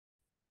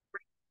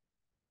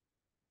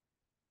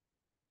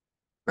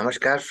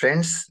Namaskar,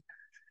 friends.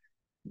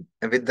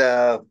 With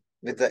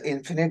the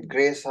infinite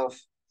grace of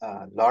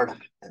Lord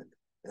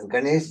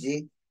Ganesh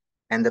ji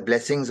and the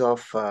blessings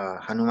of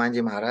Hanuman ji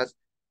Maharaj,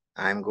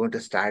 I am going to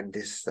start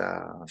this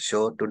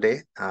show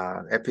today,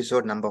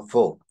 episode number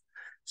 4.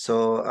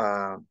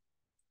 So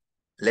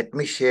let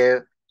me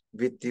share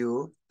with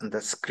you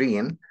the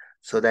screen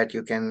so that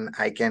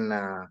I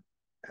can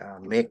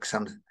make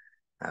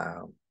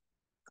uh,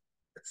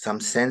 some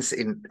sense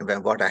in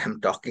what I am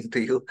talking to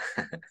you.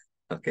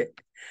 Okay,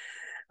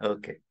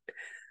 okay.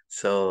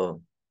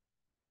 So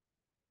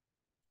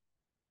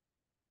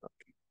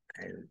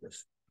I'll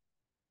just.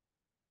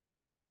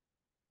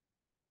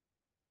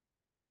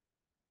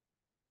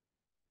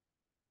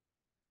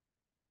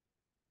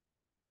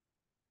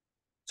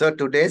 So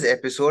today's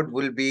episode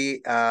will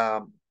be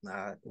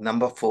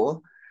number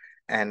 4,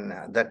 and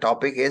the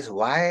topic is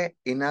why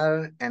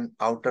inner and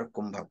outer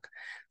kumbhak.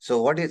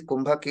 So what is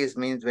kumbhak is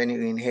means when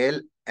you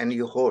inhale and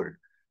you hold,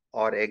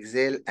 or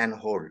exhale and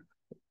hold.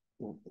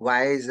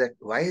 Why is that?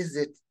 Why is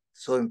it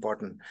so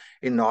important?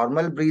 In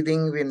normal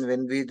breathing,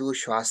 when we do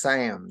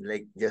shwasayam,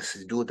 like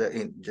just do the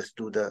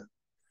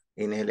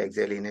inhale,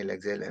 exhale,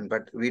 and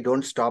but we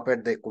don't stop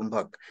at the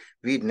kumbhak.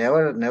 We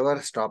never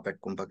stop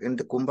at kumbhak. And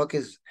the kumbhak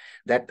is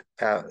that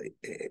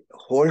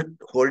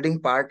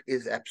holding part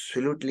is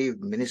absolutely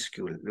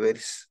minuscule, very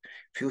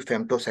few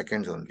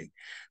femtoseconds only.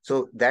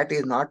 So that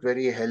is not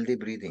very healthy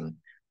breathing.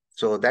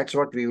 So that's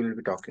what we will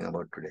be talking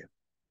about today.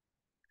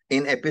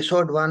 In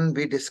episode 1,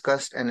 we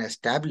discussed and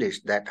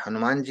established that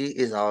Hanumanji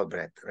is our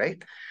breath, right?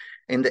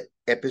 In the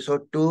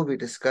episode 2, we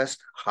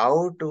discussed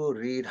how to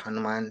read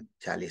Hanuman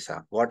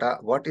Chalisa. What are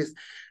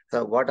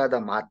the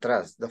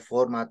matras? The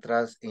 4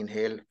 matras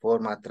inhale, 4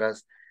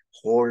 matras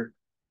hold,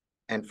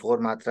 and 4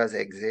 matras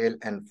exhale,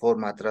 and 4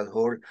 matras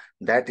hold.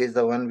 That is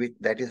the one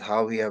that is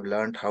how we have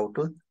learned how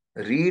to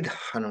read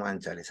Hanuman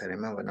Chalisa.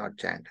 Remember, not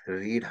chant,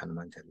 read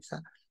Hanuman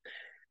Chalisa.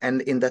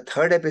 And in the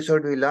 3rd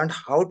episode, we learned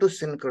how to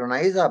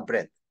synchronize our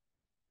breath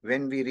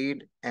when we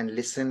read and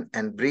listen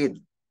and breathe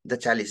the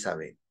Chalisa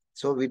way.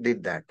 So we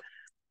did that.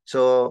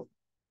 So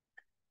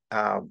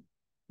the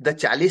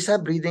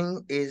Chalisa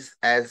breathing is,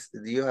 as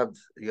you have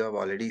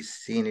already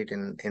seen it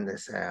in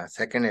this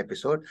 2nd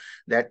episode,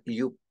 that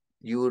you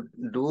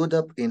do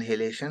the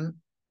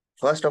inhalation.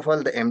 First of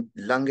all, the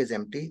lung is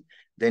empty.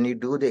 Then you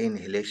do the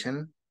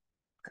inhalation.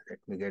 Let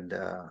me get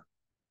the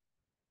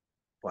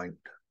point.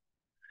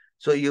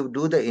 So you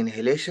do the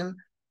inhalation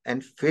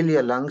and fill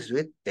your lungs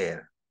with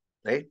air,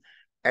 right?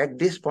 At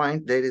this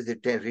point, there is a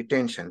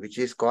retention, which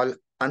is called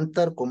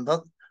Antar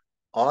Kumbhak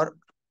or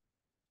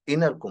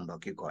Inner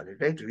Kumbhak, you call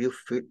it, right? You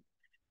feel.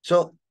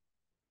 So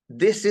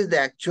this is the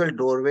actual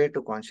doorway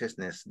to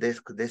consciousness.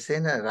 They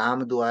say na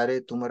Ram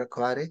Duare Tum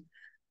Rakhware.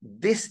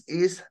 This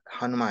is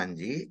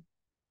Hanumanji.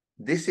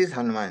 This is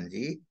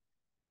Hanumanji.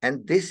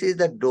 And this is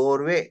the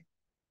doorway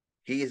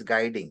he is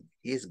guiding.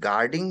 He is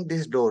guarding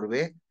this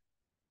doorway.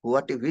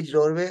 Which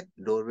doorway?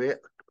 Doorway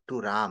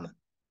to Ram.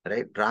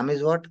 Right? Ram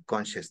is what?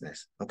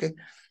 Consciousness. Okay.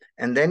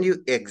 And then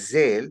you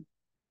exhale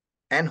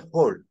and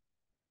hold.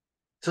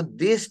 So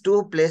these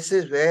two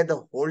places where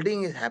the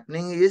holding is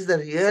happening is the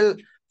real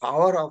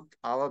power of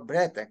our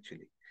breath,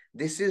 actually.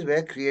 This is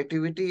where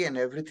creativity and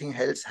everything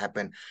else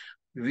happen.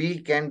 We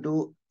can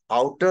do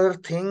outer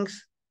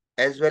things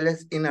as well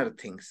as inner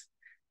things,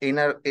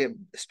 inner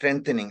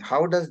strengthening.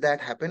 How does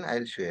that happen?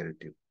 I'll share it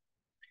with you.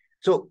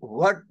 So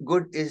what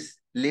good is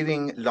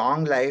living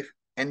long life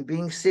and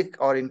being sick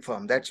or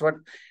infirm? That's what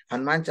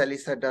Hanuman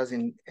Chalisa does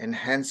in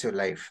enhance your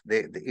life.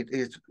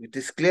 It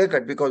is clear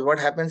cut, because what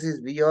happens is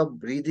we are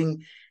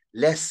breathing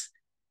less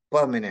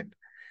per minute.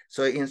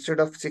 So instead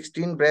of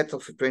 16 breaths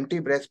of 20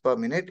 breaths per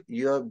minute,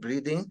 you are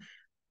breathing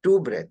 2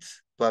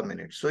 breaths per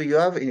minute. So you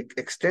are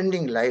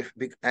extending life,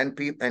 and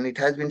it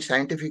has been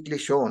scientifically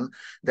shown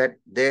that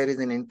there is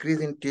an increase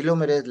in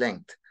telomerase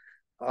length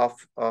of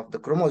the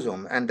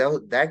chromosome, and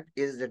that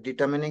is the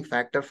determining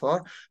factor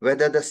for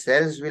whether the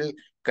cells will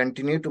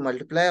continue to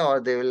multiply or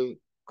they will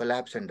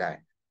collapse and die.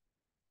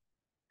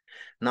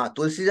 Now,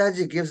 Tulsidas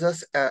ji gives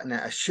us an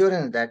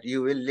assurance that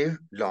you will live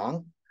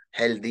long,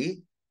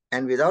 healthy,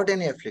 and without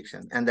any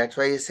affliction. And that's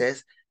why he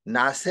says,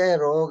 Nase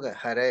rog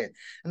hare,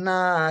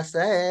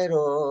 Nase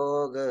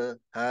rog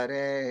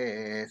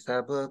hare,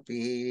 sab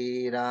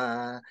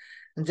pira,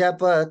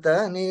 Japat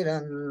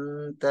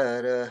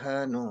nirantar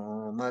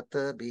hanumat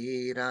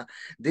bira.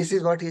 This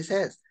is what he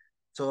says.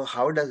 So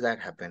how does that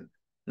happen?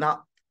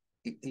 Now,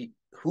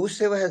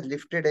 whosoever has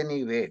lifted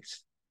any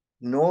weights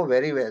know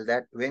very well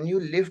that when you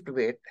lift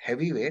weight,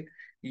 heavy weight,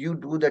 you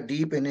do the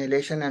deep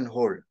inhalation and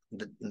hold.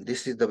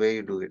 This is the way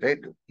you do it, right?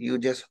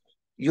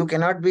 You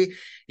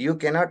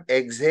cannot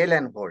exhale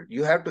and hold.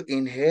 You have to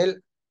inhale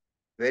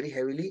very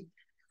heavily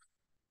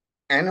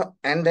and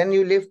then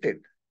you lift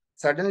it.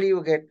 Suddenly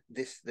you get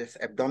this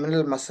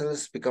abdominal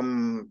muscles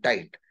become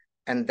tight.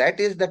 And that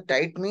is the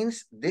tight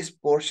means this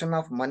portion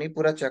of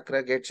Manipura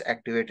chakra gets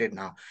activated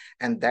now.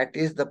 And that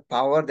is the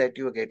power that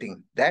you are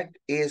getting. That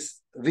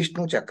is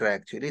Vishnu chakra,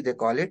 actually. They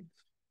call it.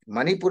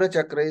 Manipura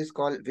chakra is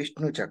called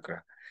Vishnu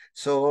chakra.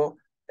 So,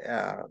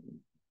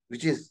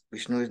 which is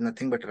Vishnu is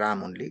nothing but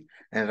Ram only,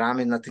 and Ram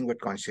is nothing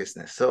but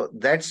consciousness. So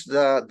that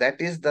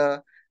is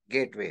the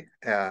gateway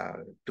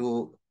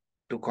to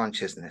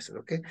consciousness.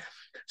 Okay,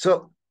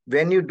 so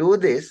when you do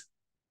this,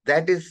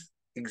 that is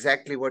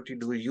exactly what you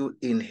do. You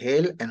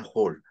inhale and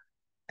hold,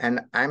 and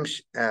I'm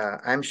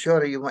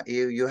sure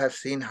you have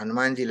seen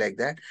Hanumanji like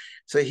that.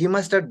 So he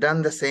must have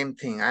done the same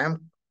thing.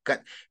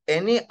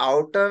 Any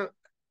outer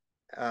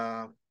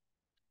uh,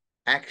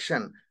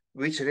 action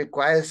which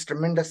requires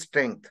tremendous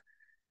strength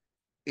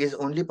is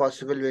only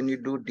possible when you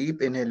do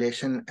deep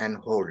inhalation and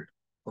hold.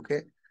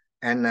 Okay.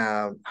 And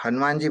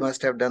Hanumanji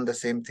must have done the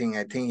same thing.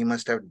 I think he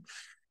must have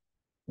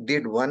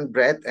did one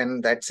breath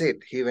and that's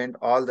it. He went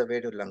all the way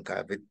to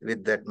Lanka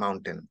with that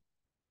mountain.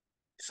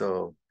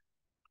 So,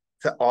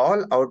 so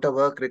all outer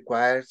work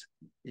requires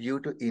you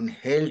to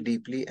inhale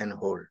deeply and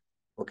hold.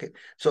 Okay.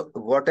 So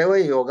whatever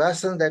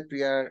yogasana that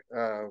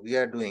we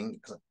are doing,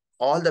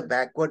 all the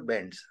backward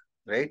bends,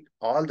 right?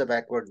 All the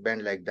backward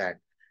bend like that.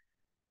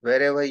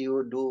 Wherever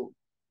you do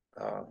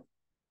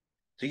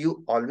so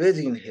you always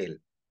inhale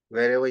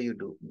wherever you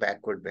do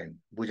backward bend,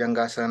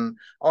 Bhujangasana,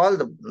 all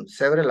the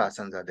several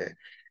asanas are there.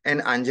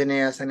 And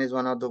Anjaneya asana is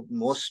one of the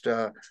most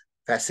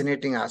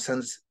fascinating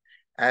asanas.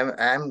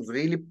 I'm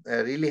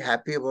really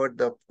happy about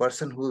the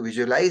person who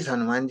visualized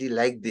Hanumanji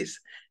like this.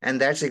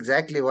 And that's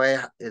exactly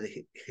why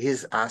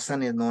his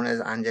asana is known as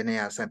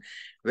Anjaneya asana,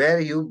 where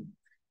you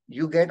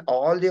get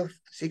all your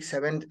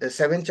seven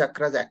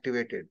chakras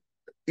activated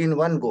in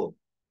one go.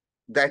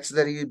 That's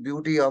the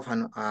beauty of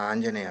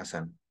Anjaneya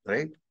asana,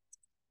 right?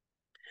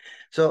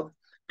 So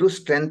to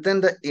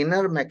strengthen the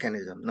inner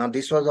mechanism, now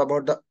this was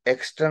about the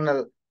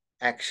external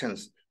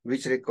actions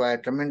which require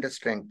tremendous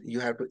strength.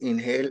 You have to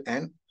inhale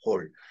and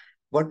hold.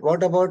 But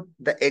what about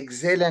the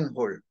exhale and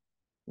hold?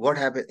 What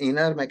happens?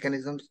 Inner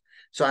mechanisms.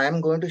 So I am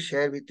going to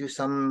share with you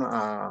some.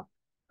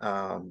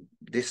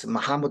 This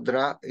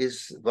Mahamudra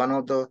is one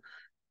of the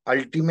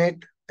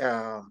ultimate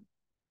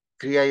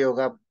Kriya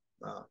Yoga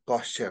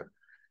posture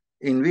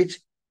in which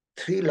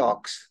three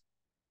locks,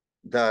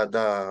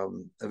 the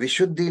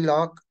Vishuddhi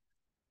lock,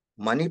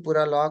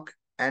 Manipura lock,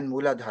 and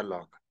Muladhara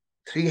lock.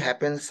 Three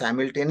happens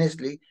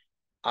simultaneously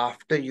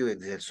after you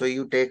exhale. So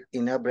you take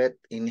inner breath,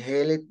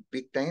 inhale it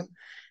big time,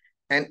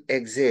 and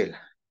exhale,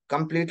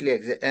 completely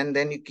exhale, and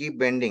then you keep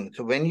bending.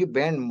 So when you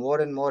bend,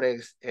 more and more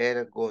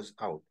air goes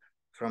out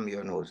from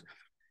your nose.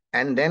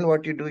 And then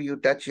what you do, you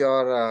touch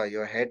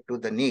your head to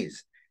the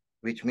knees,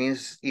 which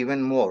means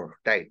even more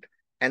tight.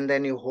 And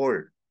then you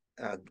hold,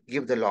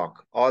 give the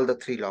lock, all the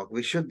three lock,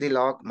 Vishuddhi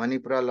lock,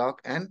 Manipura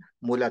lock, and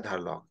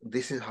Muladhara lock.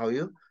 This is how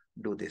you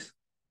do this.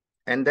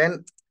 And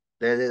then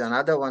there is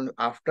another one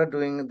after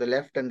doing the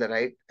left and the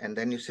right, and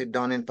then you sit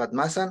down in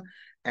Padmasana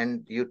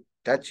and you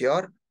touch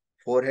your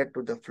forehead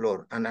to the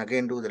floor and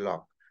again do the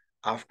lock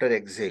after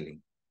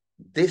exhaling.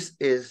 This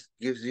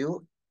gives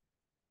you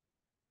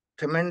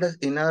tremendous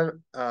inner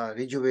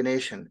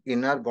rejuvenation,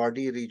 inner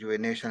body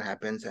rejuvenation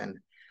happens. And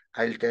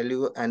I'll tell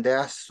you, and there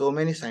are so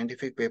many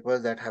scientific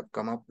papers that have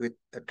come up with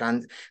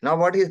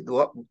now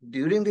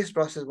during this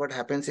process, what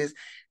happens is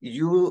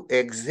you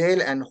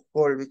exhale and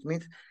hold, which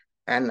means,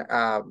 and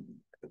I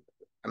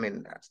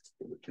mean,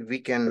 we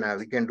can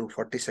do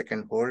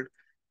 40-second hold.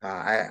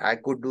 I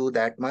could do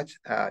that much,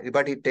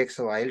 but it takes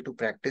a while to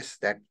practice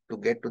that to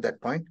get to that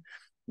point.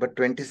 But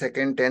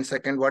 20-second,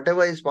 10-second,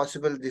 whatever is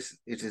possible,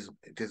 it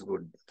is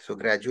good. So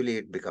gradually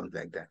it becomes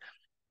like that.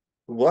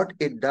 What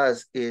it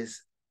does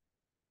is,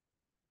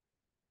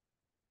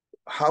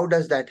 how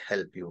does that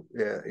help you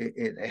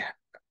in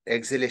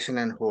exhalation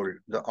and hold,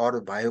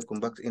 or Bahya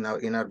Kumbhaka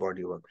in our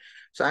body work?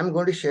 So I'm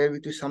going to share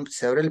with you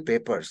several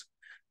papers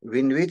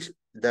in which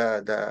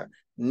the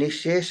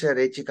Nishesha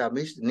Rechika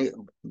means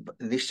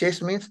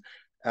Nishesh means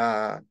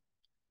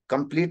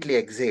completely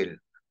exhale,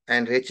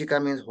 and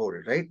Rechika means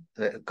hold, right?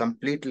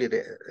 Completely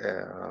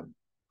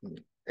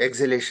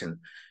exhalation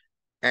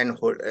and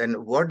hold.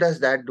 And what does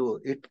that do?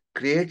 It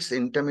creates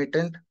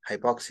intermittent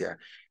hypoxia.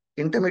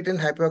 Intermittent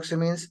hypoxia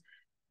means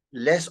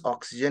less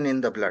oxygen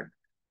in the blood,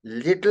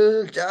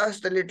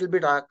 just a little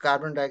bit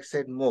carbon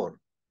dioxide more.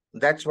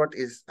 That's what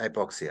is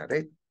hypoxia,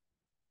 right?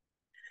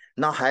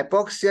 Now,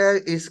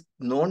 hypoxia is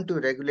known to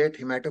regulate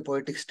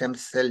hematopoietic stem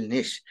cell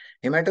niche.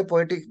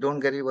 Hematopoietic,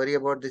 don't worry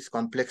about this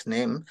complex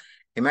name.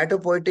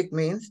 Hematopoietic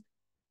means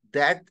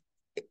that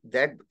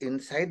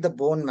inside the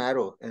bone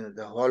marrow, in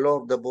the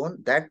hollow of the bone,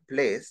 that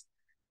place,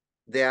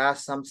 there are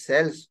some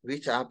cells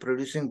which are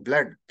producing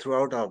blood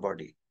throughout our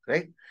body,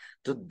 right?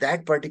 So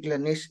that particular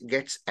niche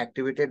gets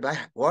activated by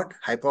what?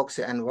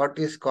 Hypoxia. And what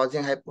is caused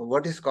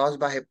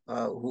by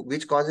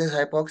which causes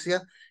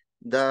hypoxia?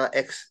 The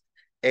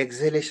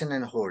exhalation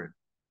and hold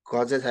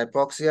causes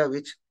hypoxia,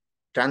 which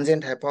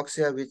transient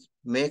hypoxia, which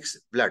makes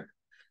blood.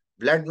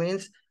 Blood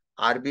means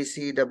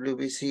RBC,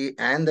 WBC,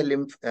 and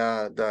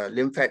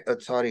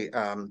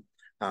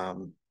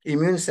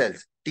immune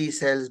cells, T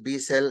cells, B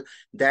cell,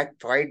 that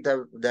fight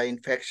the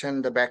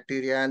infection, the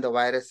bacteria and the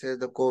viruses,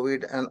 the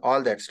COVID and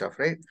all that stuff,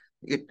 right?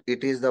 It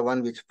is the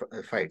one which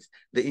fights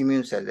the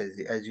immune cell,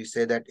 as you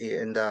say that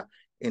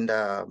in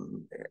the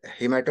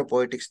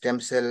hematopoietic stem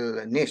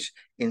cell niche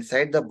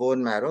inside the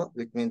bone marrow,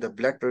 which means the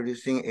blood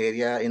producing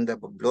area in the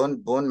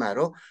bone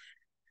marrow,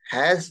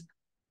 has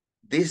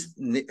this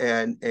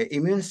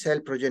immune cell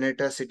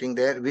progenitor sitting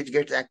there, which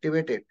gets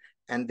activated,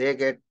 and they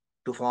get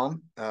to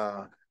form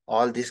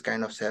all these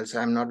kind of cells.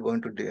 I'm not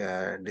going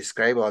to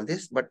describe all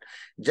this, but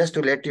just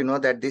to let you know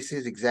that this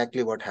is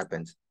exactly what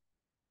happens.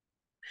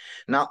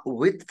 Now,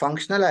 with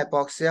functional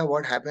hypoxia,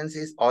 what happens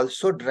is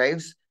also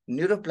drives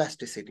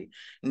neuroplasticity.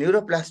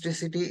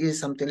 Neuroplasticity is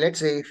something, let's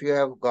say if you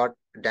have got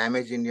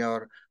damage in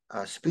your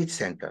speech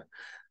center.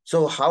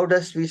 So how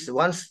does speech,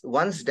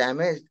 once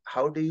damaged,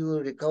 how do you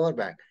recover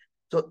back?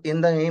 So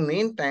in the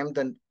meantime,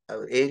 the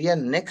area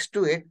next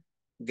to it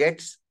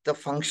gets the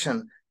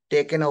function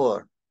taken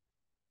over.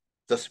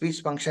 The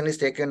speech function is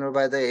taken over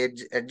by the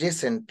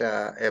adjacent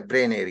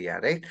brain area,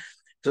 right?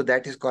 So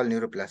that is called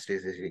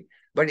neuroplasticity.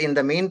 But in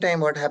the meantime,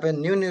 what happens?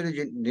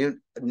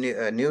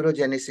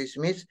 Neurogenesis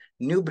means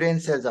new brain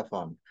cells are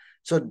formed.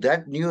 So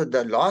that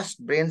the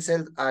lost brain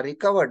cells are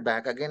recovered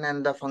back again,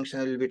 and the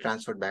function will be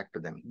transferred back to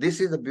them. This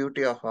is the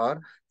beauty of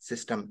our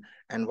system.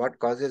 And what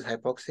causes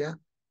hypoxia?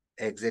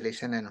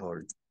 Exhalation and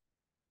hold.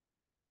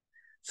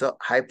 So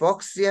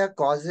hypoxia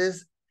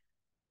causes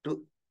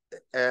to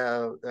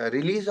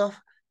release of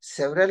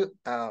several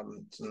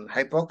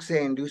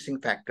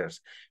hypoxia-inducing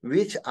factors,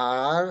 which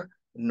are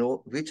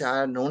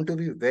known to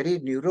be very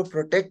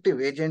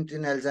neuroprotective agents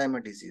in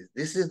Alzheimer's disease.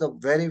 This is the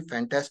very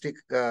fantastic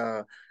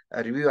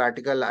review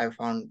article I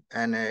found,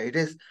 and it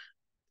is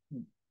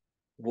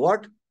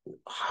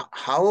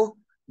how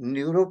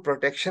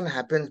neuroprotection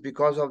happens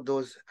because of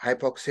those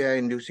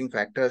hypoxia-inducing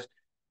factors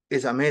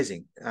is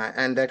amazing.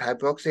 And that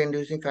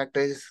hypoxia-inducing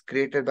factor is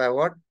created by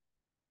what?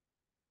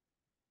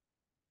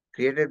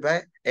 Created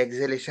by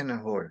exhalation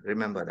and hold.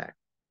 Remember that.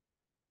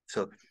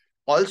 So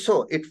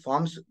also it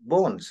forms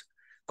bones.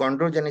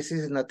 Chondrogenesis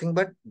is nothing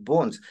but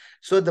bones.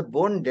 So the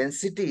bone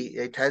density,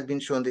 it has been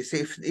shown this.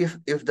 If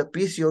the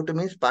PCO2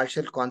 means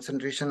partial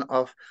concentration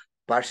of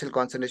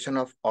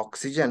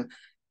oxygen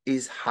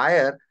is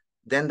higher,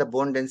 then the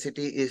bone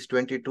density is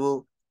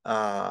 22.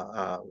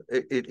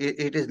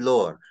 It is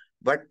lower.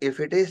 But if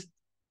it is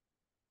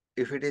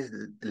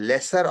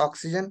lesser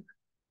oxygen,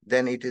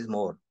 then it is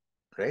more,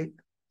 right?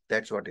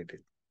 That's what it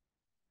is.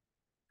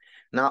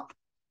 Now,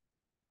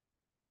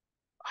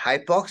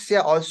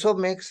 hypoxia also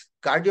makes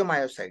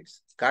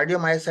cardiomyocytes.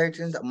 Cardiomyocytes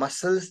in the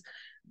muscles,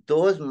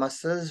 those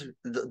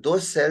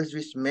cells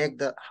which make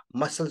the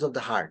muscles of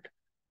the heart.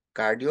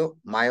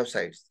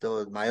 Cardiomyocytes.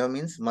 Those myo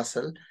means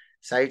muscle,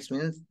 cytes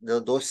means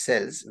those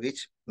cells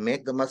which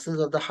make the muscles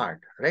of the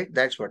heart, right?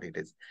 That's what it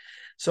is.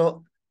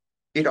 So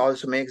it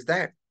also makes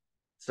that.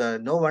 So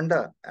no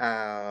wonder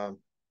the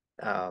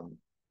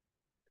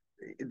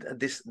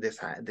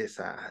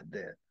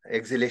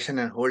exhalation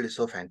and hold is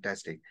so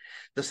fantastic.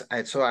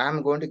 So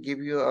I'm going to give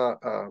you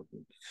a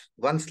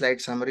one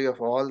slide summary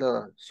of all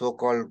the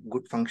so-called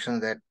good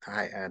functions that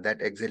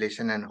that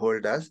exhalation and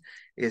hold does.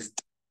 Is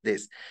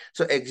this?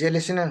 So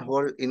exhalation and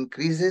hold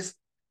increases.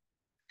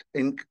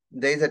 There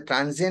is a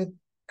transient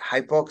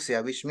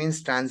hypoxia, which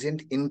means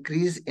transient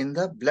increase in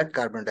the blood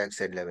carbon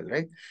dioxide level,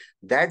 right?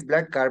 That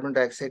blood carbon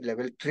dioxide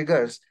level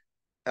triggers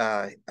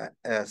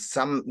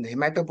some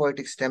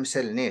hematopoietic stem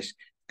cell niche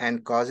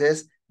and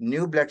causes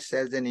new blood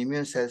cells and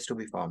immune cells to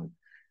be formed.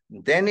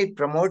 Then it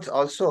promotes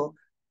also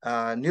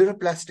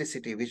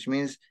neuroplasticity, which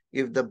means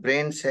if the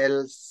brain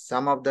cells,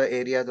 some of the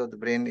areas of the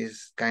brain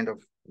is kind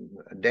of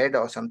dead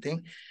or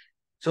something,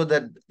 so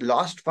the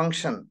lost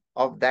function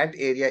of that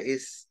area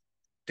is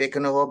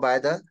taken over by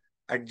the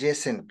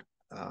adjacent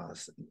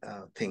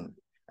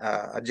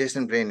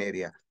adjacent brain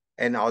area.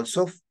 And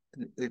also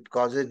it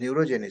causes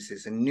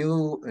neurogenesis and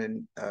new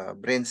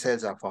brain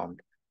cells are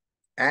formed.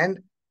 And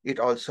it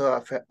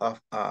also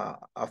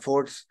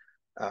affords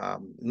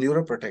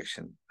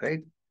neuroprotection,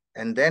 right?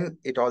 And then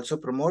it also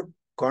promotes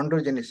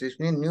chondrogenesis,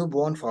 meaning new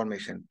bone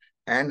formation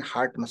and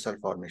heart muscle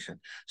formation.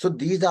 So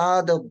these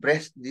are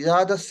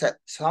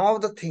some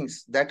of the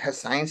things that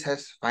science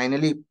has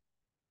finally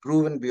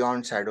proven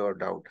beyond shadow of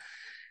doubt.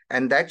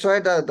 And that's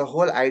why the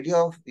whole idea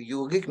of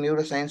yogic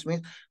neuroscience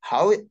means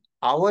how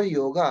our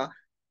yoga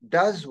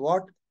does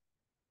what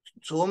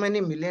so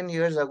many million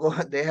years ago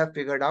they have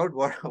figured out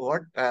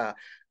what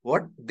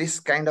this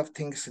kind of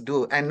things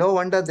do. And no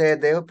wonder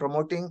they were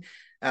promoting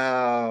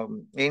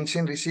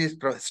ancient rishis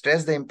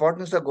stress the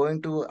importance of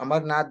going to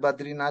Amarnath,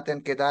 Badrinath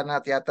and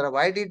Kedarnath Yatra.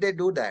 Why did they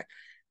do that?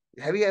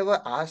 Have you ever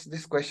asked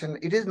this question?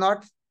 It is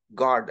not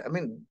God. I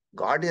mean,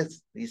 God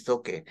is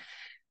okay.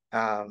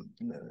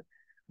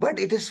 But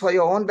it is for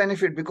your own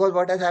benefit, because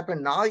what has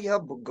happened now, you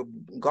have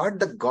got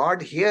the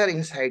God here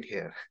inside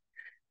here.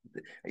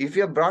 If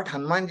you have brought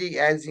Hanumanji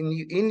as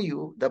in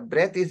you, the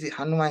breath is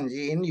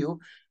Hanumanji in you.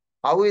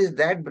 How is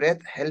that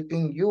breath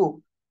helping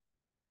you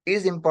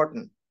is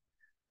important.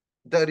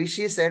 The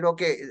Rishi said,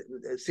 okay,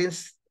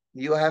 since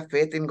you have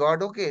faith in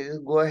God, okay,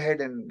 go ahead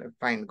and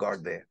find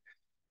God there.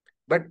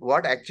 But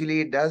what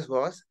actually it does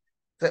was,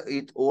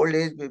 old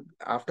age,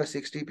 after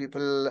 60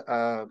 people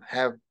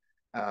have,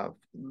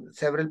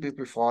 several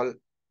people fall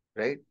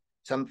right?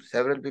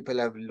 Several people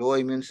have low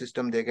immune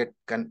system. They get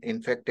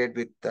infected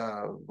with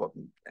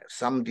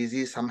some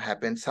disease.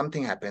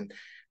 Something happens.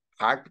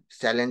 Heart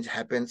challenge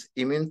happens.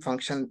 Immune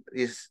function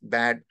is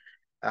bad.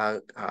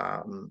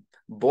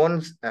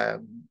 Bones,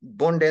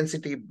 bone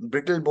density,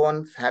 brittle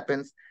bones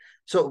happens.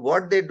 So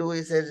what they do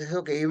is,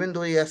 okay, even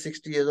though you are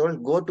 60 years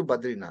old, go to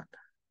Badrinath.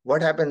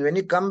 What happens when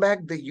you come back?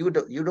 You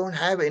don't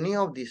have any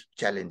of these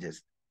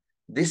challenges.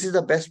 This is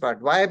the best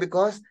part. Why?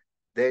 Because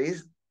there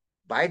is,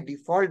 by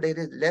default, there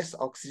is less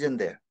oxygen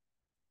there.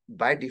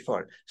 By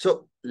default.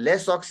 So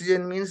less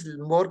oxygen means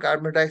more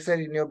carbon dioxide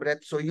in your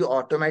breath. So you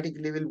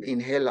automatically will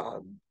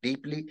inhale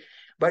deeply.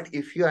 But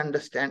if you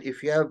understand,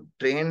 if you have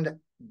trained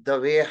the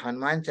way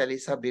Hanuman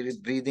Chalisa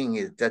breathing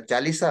is, the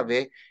Chalisa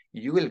way,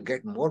 you will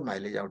get more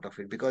mileage out of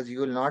it, because you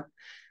will not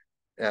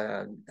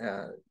uh,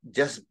 uh,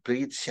 just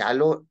breathe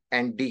shallow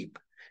and deep.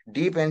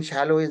 Deep and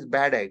shallow is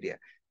bad idea.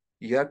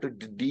 You have to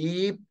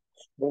deep,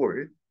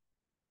 hold,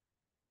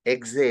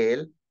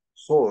 exhale,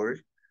 hold.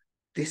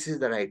 This is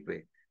the right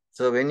way.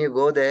 So when you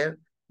go there,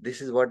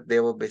 this is what they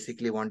were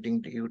basically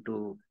wanting you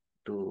to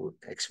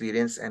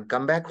experience, and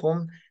come back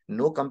home,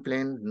 no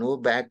complaint, no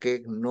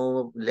backache,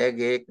 no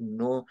leg ache,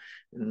 no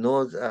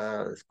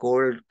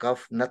cold,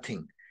 cough,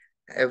 nothing.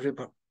 Every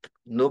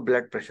no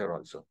blood pressure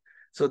also.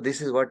 So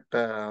this is what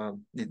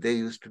they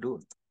used to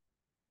do.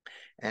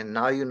 And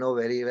now you know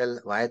very well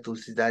why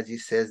Tulsidas ji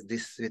says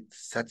this with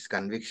such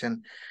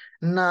conviction.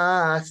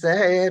 Na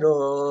se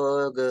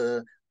rog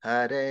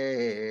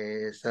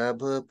hare sab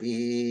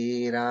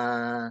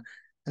pira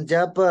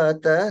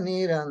japat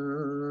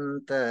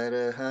nirantar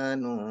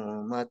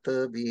hanumat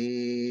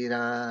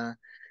bira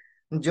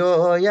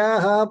जो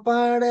यहाँ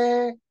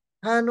पढ़े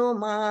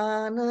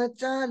हनुमान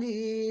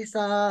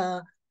चालीसा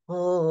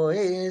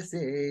होए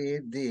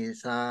सिद्धि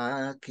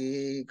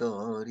साखी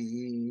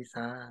गौरी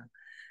सा.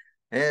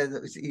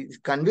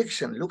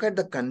 Conviction. Look at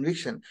the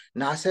conviction.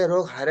 Nase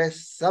rog hare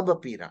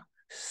sab pira.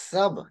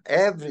 Sab,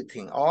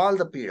 everything, all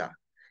the pira,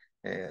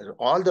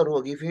 all the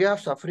rog. If you are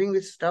suffering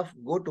with stuff,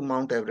 go to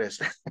Mount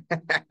Everest.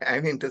 I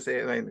mean to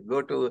say,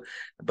 go to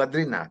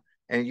Badrinath,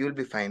 and you'll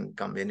be fine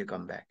when you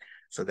come back.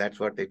 So that's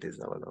what it is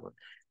all about.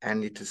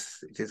 And it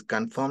is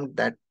confirmed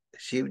that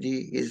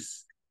Shivji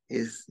is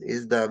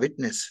the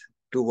witness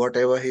to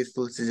whatever his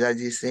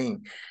Tulsidaji is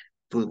saying.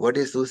 What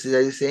is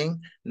Tulsidas saying?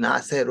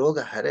 Nase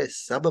roga hare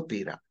sab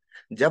pira.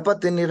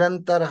 Japat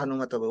nirantar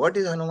Hanumat. What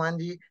is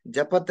Hanumanji?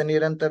 Japat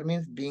nirantar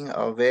means being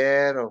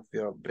aware of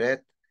your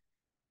breath,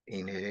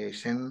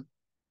 inhalation,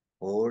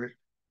 hold,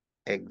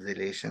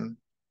 exhalation,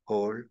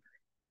 hold,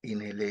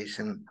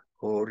 inhalation,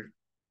 hold,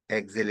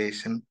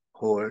 exhalation,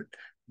 hold.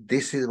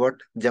 This is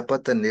what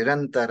Japat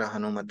nirantar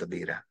Hanumat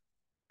bira.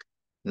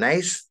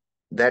 Nice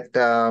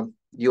that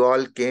you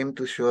all came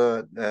to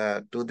show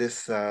to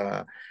this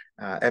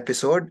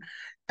episode.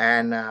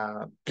 And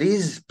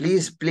please,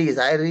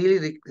 I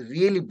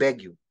really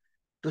beg you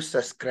to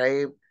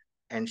subscribe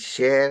and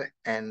share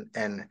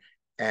and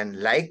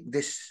like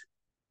this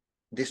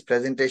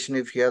presentation.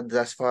 If you have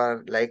thus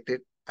far liked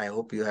it, I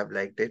hope you have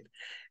liked it.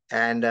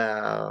 And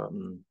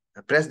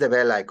press the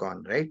bell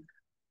icon, right?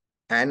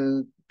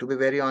 And to be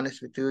very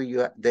honest with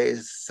you, there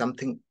is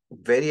something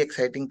very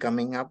exciting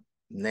coming up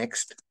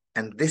next.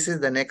 And this is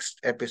the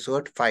next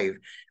episode 5.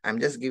 I'm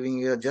just giving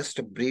you just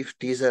a brief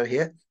teaser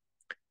here.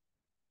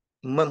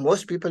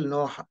 Most people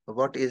know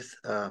what is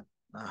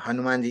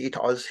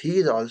Hanumanji. He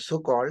is also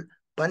called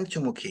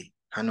Panchmukhi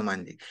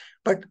Hanumanji.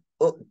 But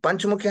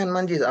Panchmukhi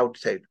Hanumanji is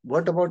outside.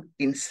 What about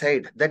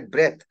inside? That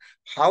breath.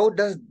 How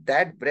does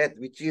that breath,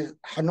 which is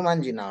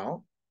Hanumanji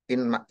now,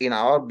 in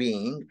our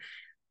being,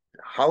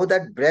 how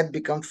that breath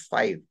becomes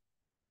 5?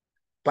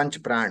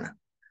 Panch Prana,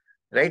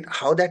 right?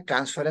 How that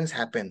transference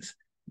happens.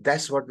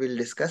 That's what we'll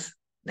discuss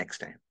next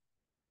time.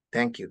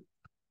 Thank you.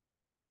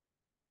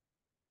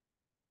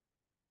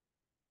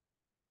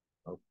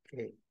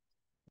 Okay,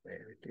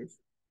 there it is.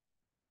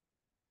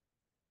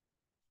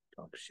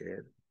 Stop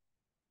share.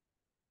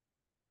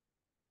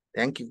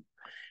 Thank you.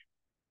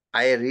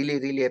 I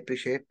really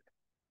appreciate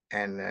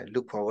and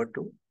look forward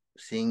to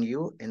seeing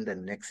you in the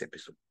next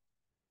episode.